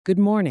Good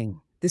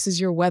morning. This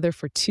is your weather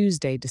for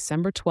Tuesday,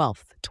 December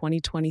 12th,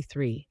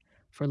 2023,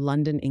 for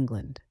London,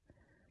 England.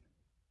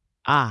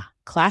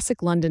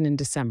 Classic London in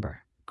December.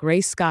 Gray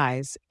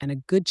skies and a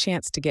good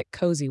chance to get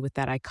cozy with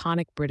that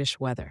iconic British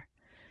weather.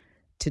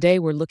 Today,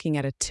 we're looking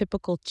at a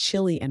typical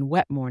chilly and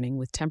wet morning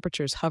with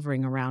temperatures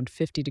hovering around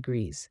 50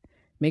 degrees.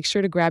 Make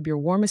sure to grab your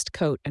warmest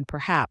coat and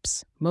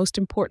perhaps, most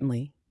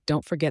importantly,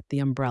 don't forget the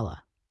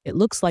umbrella. It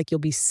looks like you'll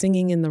be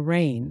singing in the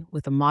rain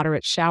with a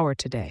moderate shower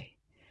today.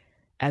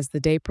 As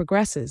the day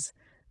progresses,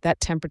 that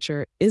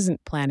temperature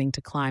isn't planning to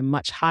climb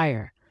much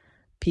higher,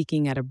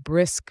 peaking at a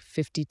brisk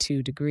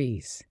 52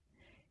 degrees.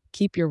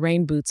 Keep your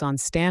rain boots on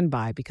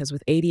standby because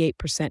with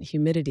 88%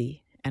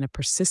 humidity and a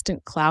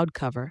persistent cloud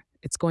cover,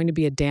 it's going to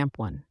be a damp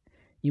one.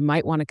 You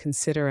might want to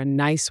consider a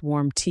nice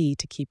warm tea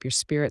to keep your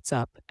spirits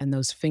up and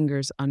those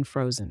fingers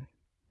unfrozen.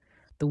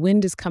 The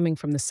wind is coming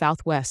from the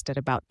southwest at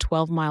about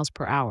 12 miles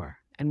per hour,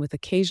 and with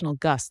occasional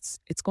gusts,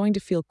 it's going to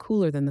feel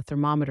cooler than the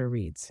thermometer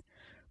reads.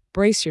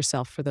 Brace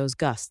yourself for those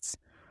gusts,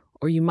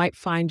 or you might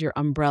find your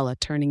umbrella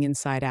turning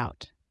inside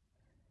out.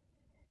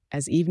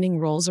 As evening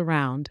rolls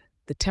around,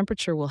 the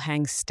temperature will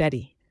hang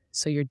steady,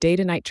 so your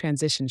day-to-night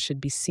transition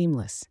should be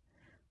seamless.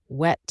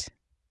 Wet,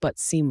 but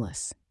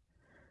seamless.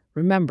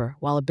 Remember,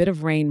 while a bit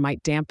of rain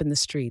might dampen the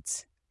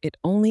streets, it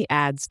only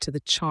adds to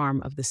the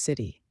charm of the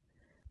city,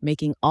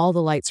 making all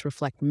the lights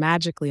reflect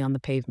magically on the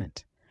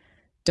pavement.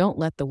 Don't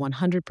let the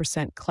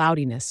 100%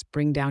 cloudiness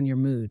bring down your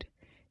mood.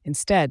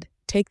 Instead,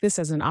 take this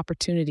as an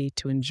opportunity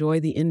to enjoy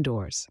the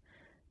indoors,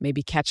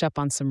 maybe catch up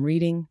on some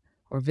reading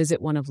or visit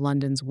one of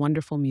London's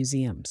wonderful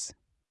museums.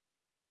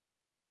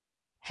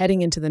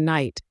 Heading into the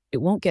night,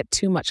 it won't get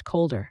too much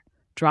colder,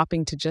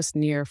 dropping to just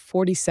near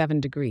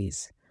 47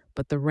 degrees,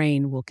 but the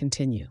rain will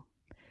continue.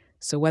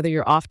 So whether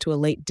you're off to a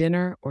late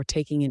dinner or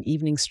taking an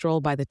evening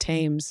stroll by the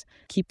Thames,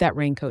 keep that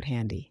raincoat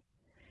handy.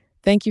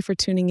 Thank you for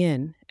tuning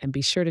in, and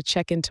be sure to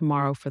check in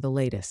tomorrow for the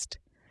latest.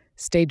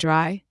 Stay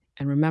dry,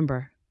 and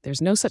remember,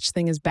 there's no such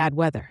thing as bad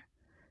weather,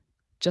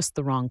 just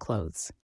the wrong clothes.